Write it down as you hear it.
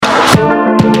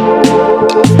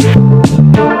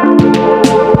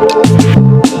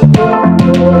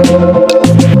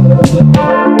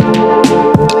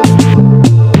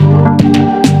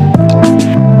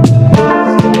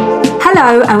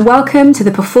and welcome to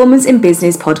the Performers in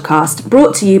Business podcast,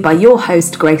 brought to you by your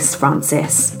host, Grace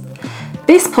Francis.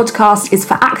 This podcast is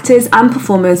for actors and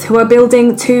performers who are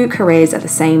building two careers at the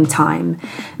same time.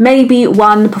 Maybe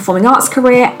one performing arts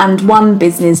career and one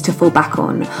business to fall back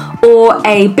on, or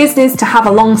a business to have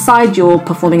alongside your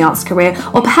performing arts career,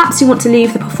 or perhaps you want to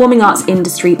leave the performing arts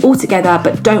industry altogether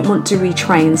but don't want to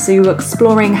retrain, so you're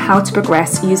exploring how to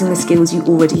progress using the skills you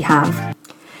already have.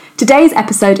 Today's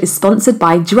episode is sponsored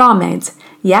by Dramed.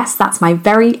 Yes, that's my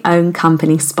very own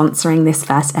company sponsoring this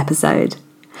first episode.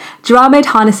 Dramed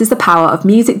harnesses the power of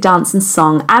music, dance and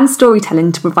song and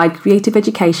storytelling to provide creative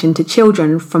education to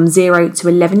children from 0 to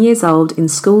 11 years old in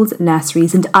schools,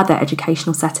 nurseries and other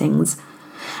educational settings.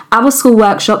 Our school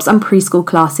workshops and preschool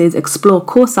classes explore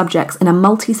core subjects in a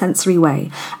multi-sensory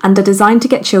way and are designed to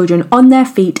get children on their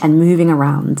feet and moving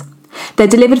around. They're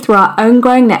delivered through our own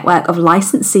growing network of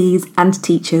licensees and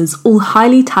teachers, all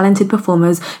highly talented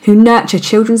performers who nurture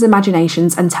children's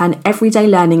imaginations and turn everyday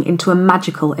learning into a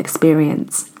magical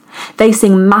experience. They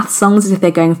sing math songs as if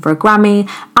they're going for a Grammy,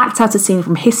 act out a scene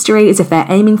from history as if they're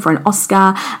aiming for an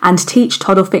Oscar, and teach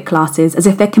toddle fit classes as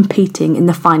if they're competing in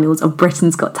the finals of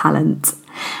Britain's Got Talent.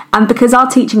 And because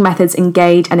our teaching methods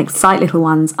engage and excite little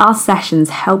ones, our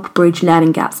sessions help bridge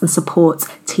learning gaps and support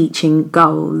teaching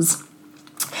goals.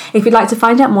 If you'd like to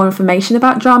find out more information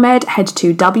about Dramed, head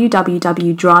to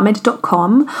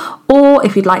www.dramed.com, or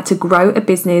if you'd like to grow a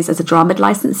business as a Dramed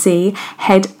licensee,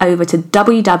 head over to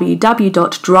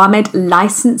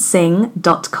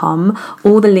www.dramedlicensing.com.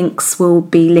 All the links will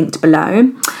be linked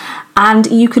below.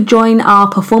 And you could join our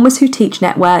Performers Who Teach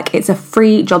network. It's a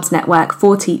free jobs network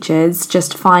for teachers.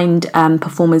 Just find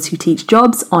Performers Who Teach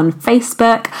Jobs on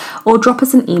Facebook or drop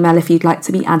us an email if you'd like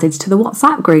to be added to the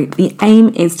WhatsApp group. The aim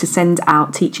is to send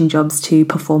out teaching jobs to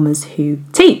performers who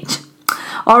teach.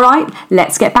 All right,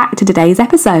 let's get back to today's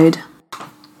episode.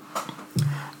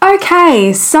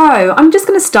 Okay, so I'm just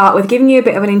going to start with giving you a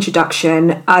bit of an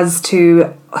introduction as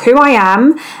to who I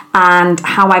am and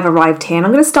how I've arrived here. And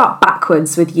I'm going to start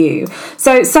backwards with you.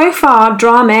 So far,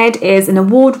 Dramed is an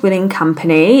award-winning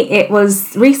company. It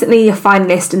was recently a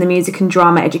finalist in the Music and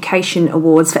Drama Education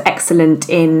Awards for Excellent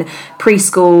in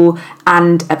Preschool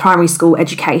and Primary School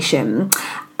Education.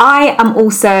 I am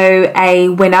also a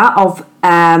winner of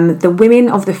the Women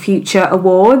of the Future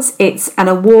Awards. It's an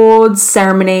awards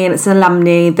ceremony and it's an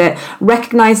alumni that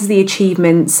recognises the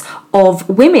achievements of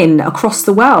women across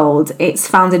the world. It's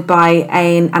founded by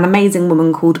an amazing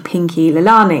woman called Pinky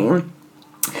Lalani.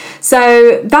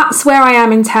 So that's where I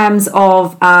am in terms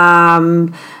of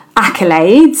accolades.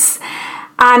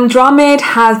 And Dramed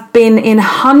has been in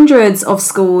hundreds of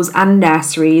schools and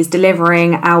nurseries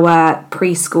delivering our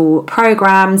preschool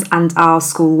programmes and our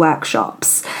school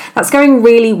workshops. That's going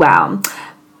really well.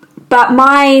 But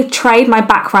my trade, my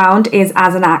background is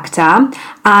as an actor,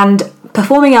 and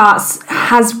performing arts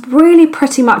has really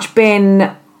pretty much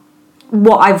been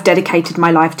what I've dedicated my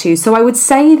life to. So I would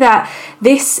say that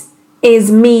this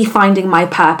is me finding my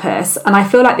purpose, and I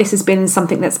feel like this has been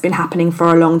something that's been happening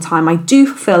for a long time. I do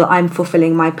feel I'm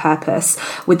fulfilling my purpose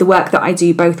with the work that I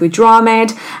do, both with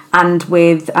Dramed and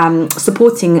with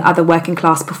supporting other working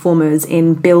class performers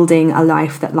in building a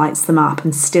life that lights them up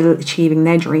and still achieving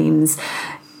their dreams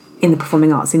in the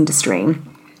performing arts industry.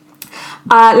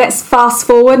 Let's fast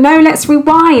forward. No, let's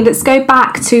rewind. Let's go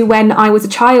back to when I was a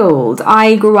child.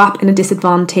 I grew up in a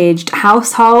disadvantaged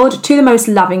household to the most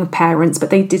loving parents,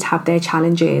 but they did have their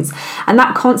challenges. And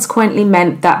that consequently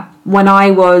meant that when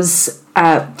I was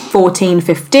 14,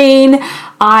 15,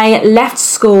 I left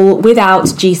school without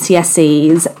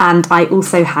GCSEs, and I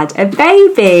also had a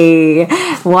baby.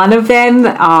 One of them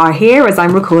are here as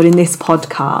I'm recording this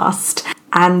podcast.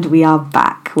 And we are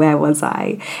back. Where was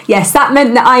I? Yes, that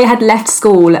meant that I had left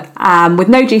school with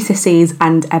no GCSEs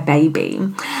and a baby.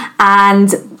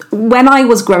 And when I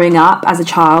was growing up as a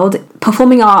child,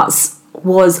 performing arts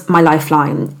was my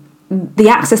lifeline. The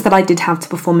access that I did have to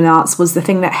performing arts was the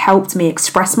thing that helped me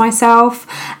express myself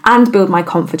and build my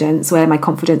confidence, where my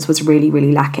confidence was really,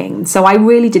 really lacking. So I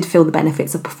really did feel the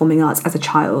benefits of performing arts as a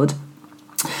child.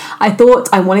 I thought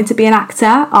I wanted to be an actor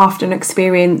after an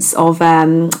experience of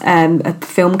a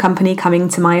film company coming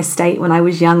to my estate when I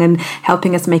was young and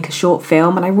helping us make a short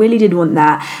film, and I really did want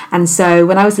that. And so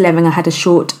when I was 11, I had a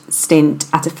short stint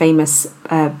at a famous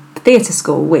theatre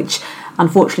school, which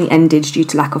unfortunately ended due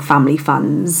to lack of family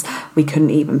funds. We couldn't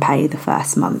even pay the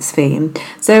first month's fee.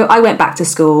 So I went back to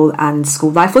school, and school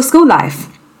life was school life.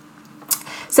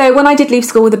 So when I did leave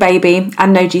school with a baby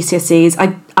and no GCSEs,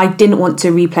 I didn't want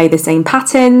to replay the same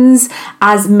patterns.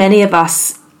 As many of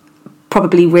us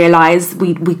probably realise,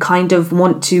 we kind of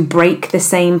want to break the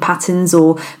same patterns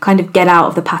or kind of get out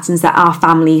of the patterns that our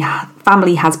family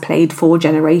family has played for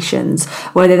generations,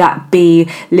 whether that be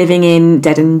living in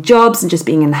dead-end jobs and just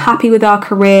being unhappy with our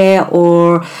career,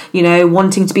 or, you know,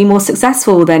 wanting to be more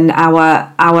successful than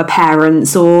our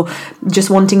parents, or just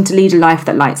wanting to lead a life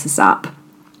that lights us up.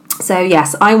 So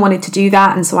yes, I wanted to do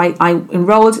that, and so I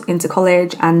enrolled into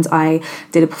college and I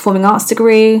did a performing arts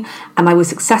degree, and I was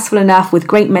successful enough with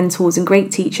great mentors and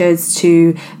great teachers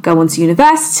to go on to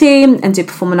university and do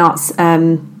performing arts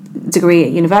degree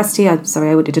at university. I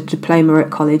did a diploma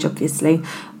at college, obviously.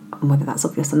 Whether that's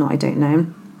obvious or not, I don't know.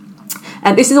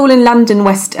 This is all in London,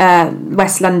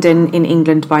 West London in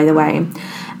England, by the way.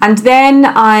 And then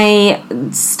I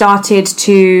started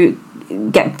to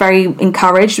get very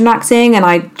encouraged in acting, and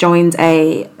I joined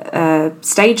a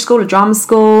stage school, a drama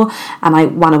school, and I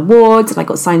won awards, and I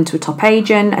got signed to a top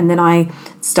agent, and then I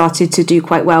started to do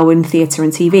quite well in theatre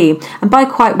and TV. And by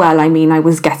quite well, I mean I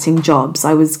was getting jobs.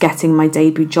 I was getting my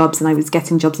debut jobs, and I was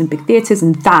getting jobs in big theatres,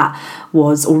 and that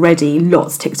was already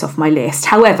lots ticked off my list.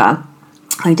 However,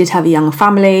 I did have a young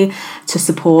family to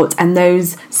support, and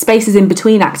those spaces in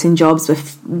between acting jobs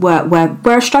were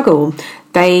a struggle.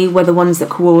 They were the ones that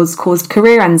caused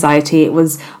career anxiety. It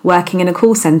was working in a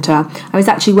call centre. I was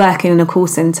actually working in a call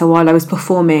centre while I was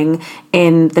performing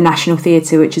in the National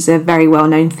Theatre, which is a very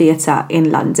well-known theatre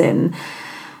in London.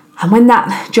 And when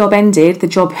that job ended, the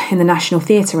job in the National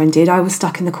Theatre ended, I was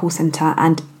stuck in the call centre,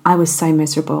 and I was so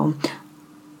miserable.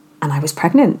 And I was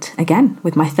pregnant again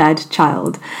with my third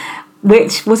child,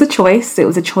 which was a choice. It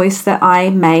was a choice that I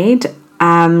made,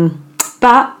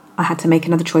 but I had to make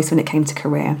another choice when it came to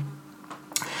career.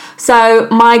 So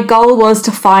my goal was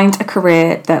to find a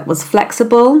career that was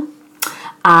flexible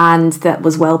and that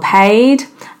was well paid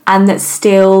and that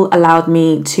still allowed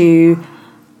me to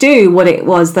do what it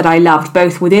was that I loved,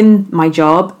 both within my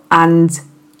job and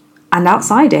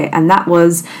outside it. And that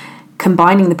was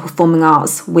combining the performing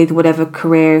arts with whatever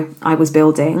career I was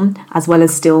building, as well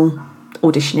as still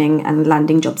auditioning and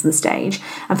landing jobs on the stage.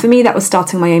 And for me, that was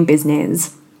starting my own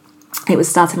business. It was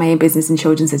starting my own business in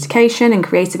children's education and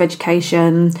creative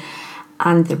education,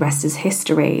 and the rest is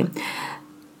history.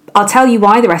 I'll tell you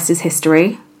why the rest is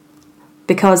history,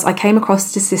 because I came across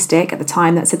a statistic at the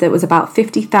time that said there was about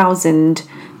 50,000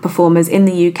 performers in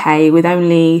the UK with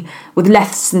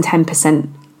less than 10%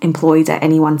 employed at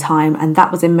any one time, and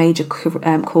that was a major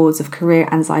cause of career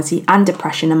anxiety and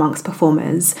depression amongst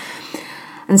performers.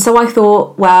 And so I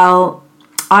thought, well,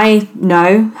 I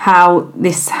know how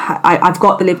I've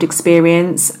got the lived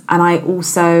experience, and I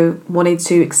also wanted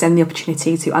to extend the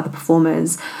opportunity to other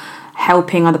performers,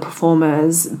 helping other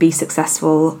performers be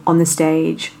successful on the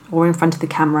stage or in front of the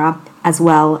camera, as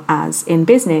well as in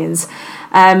business.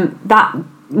 That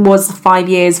was 5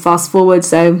 years fast forward,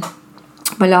 so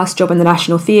my last job in the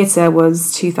National Theatre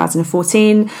was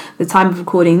 2014. The time of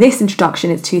recording this introduction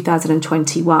is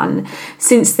 2021.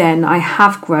 Since then, I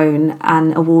have grown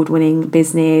an award-winning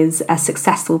business, a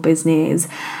successful business,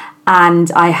 and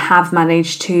I have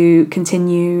managed to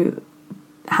continue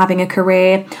having a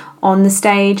career on the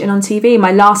stage and on TV.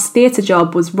 My last theatre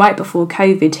job was right before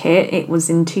COVID hit. It was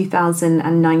in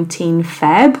 2019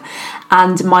 Feb,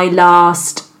 and my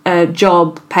last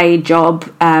paid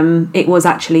job, it was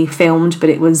actually filmed, but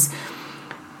it was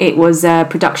a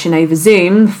production over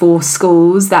Zoom for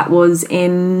schools. That was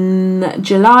in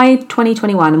July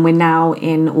 2021, and we're now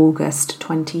in August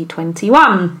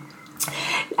 2021.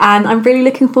 And I'm really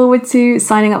looking forward to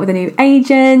signing up with a new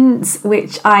agent,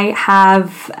 which I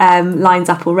have lined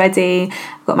up already.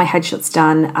 I've got my headshots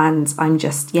done, and I'm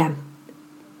just,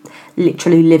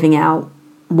 literally living out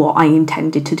what I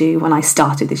intended to do when I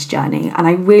started this journey. And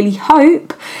I really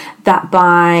hope that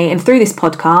through this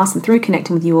podcast and through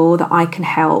connecting with you all, that I can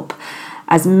help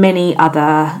as many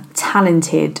other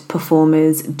talented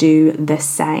performers do the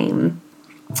same.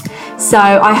 So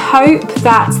I hope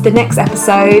that the next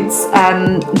episodes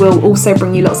will also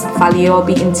bring you lots of value. I'll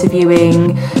be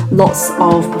interviewing lots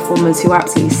of performers who are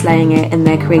absolutely slaying it in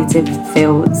their creative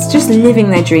fields, just living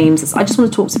their dreams. I just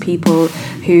want to talk to people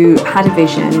who had a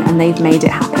vision and they've made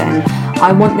it happen.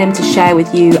 I want them to share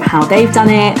with you how they've done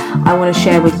it. I want to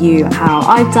share with you how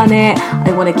I've done it.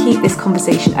 I want to keep this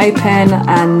conversation open,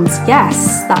 and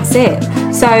yes, that's it.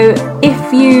 So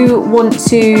if you want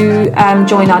to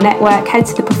join our network, head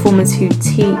to the Performers Who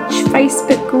Teach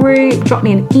Facebook group, drop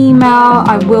me an email.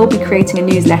 I will be creating a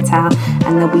newsletter,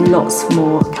 and there'll be lots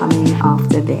more coming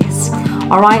after this.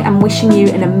 All right, I'm wishing you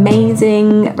an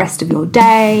amazing rest of your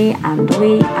day and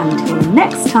week. Until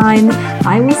next time,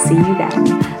 I will see you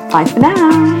then. Bye for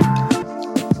now.